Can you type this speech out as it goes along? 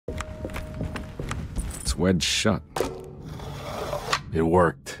wedged shut. It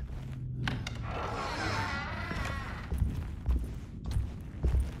worked.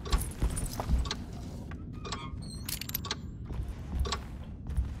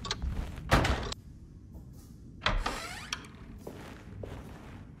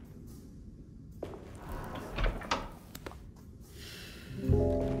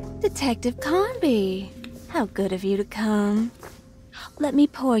 Detective Carnby, how good of you to come. Let me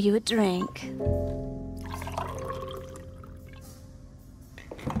pour you a drink.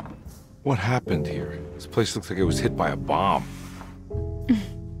 What happened here? This place looks like it was hit by a bomb.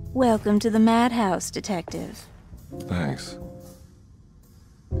 Welcome to the madhouse, Detective. Thanks.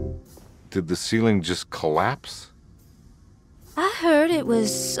 Did the ceiling just collapse? I heard it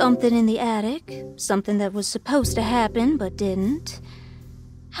was something in the attic, something that was supposed to happen but didn't.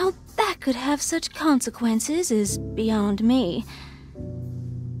 How that could have such consequences is beyond me.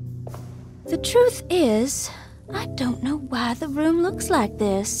 The truth is, I don't know why the room looks like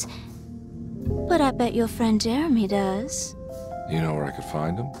this. But I bet your friend Jeremy does. You know where I could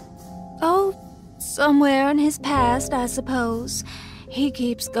find him? Oh, somewhere in his past, I suppose. He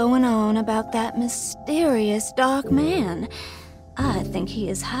keeps going on about that mysterious dark man. I think he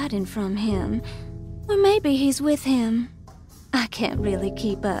is hiding from him. Or maybe he's with him. I can't really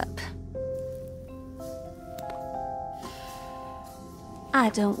keep up. I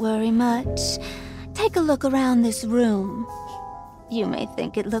don't worry much. Take a look around this room. You may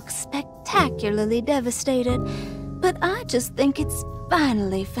think it looks spectacularly devastated, but I just think it's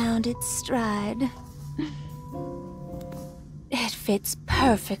finally found its stride. It fits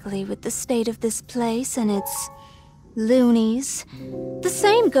perfectly with the state of this place and its loonies. The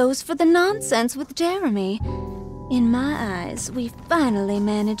same goes for the nonsense with Jeremy. In my eyes, we finally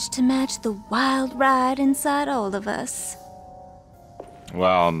managed to match the wild ride inside all of us.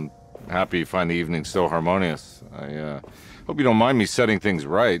 Well, I'm happy you find the evening so harmonious. I hope you don't mind me setting things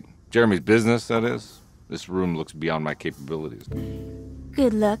right. Jeremy's business, that is. This room looks beyond my capabilities.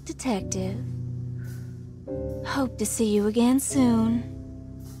 Good luck, Detective. Hope to see you again soon.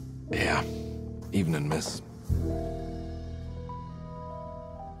 Yeah. Evening, miss.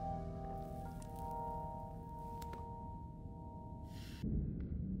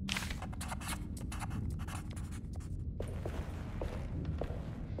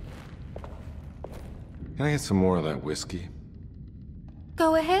 Can I get some more of that whiskey?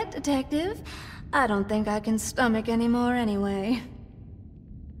 Go ahead, Detective. I don't think I can stomach any more anyway.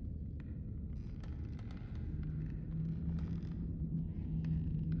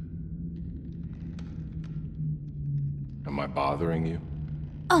 Am I bothering you?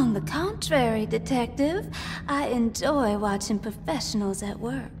 On the contrary, Detective. I enjoy watching professionals at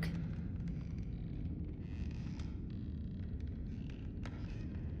work.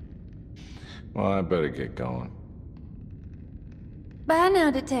 Well, I better get going. Bye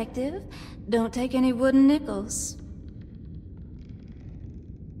now, Detective. Don't take any wooden nickels.